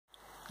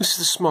This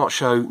is the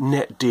SmartShow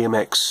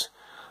NetDMX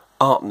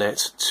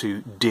ArtNet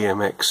to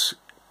DMX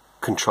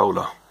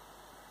controller.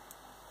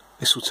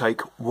 This will take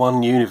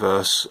one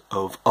universe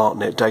of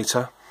ArtNet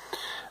data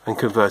and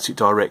convert it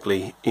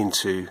directly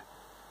into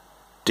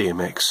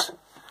DMX.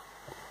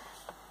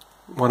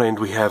 One end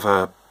we have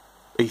a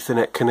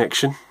Ethernet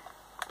connection,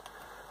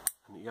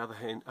 and the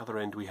other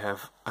end we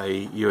have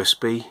a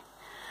USB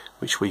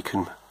which we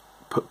can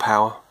put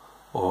power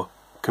or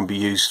can be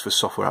used for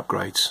software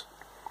upgrades.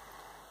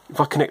 If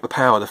I connect the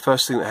power, the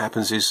first thing that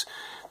happens is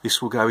this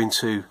will go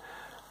into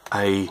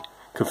a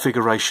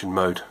configuration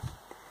mode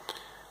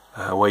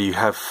where you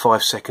have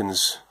 5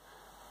 seconds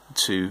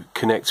to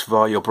connect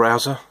via your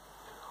browser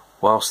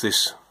whilst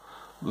this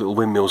little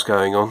windmill's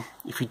going on.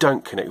 If you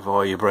don't connect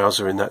via your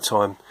browser in that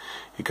time,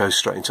 it goes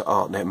straight into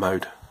ArtNet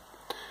mode.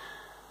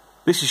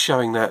 This is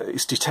showing that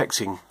it's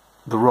detecting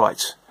the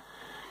right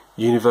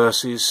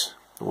universes,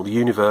 or the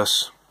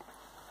universe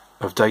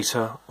of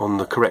data on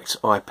the correct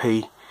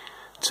IP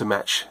to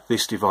match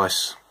this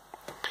device.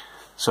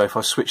 So if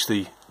I switch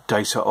the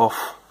data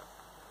off,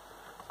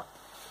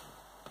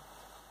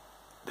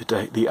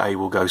 the A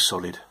will go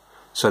solid.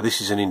 So this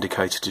is an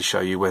indicator to show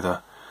you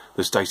whether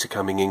there's data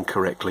coming in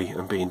correctly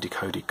and being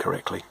decoded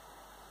correctly.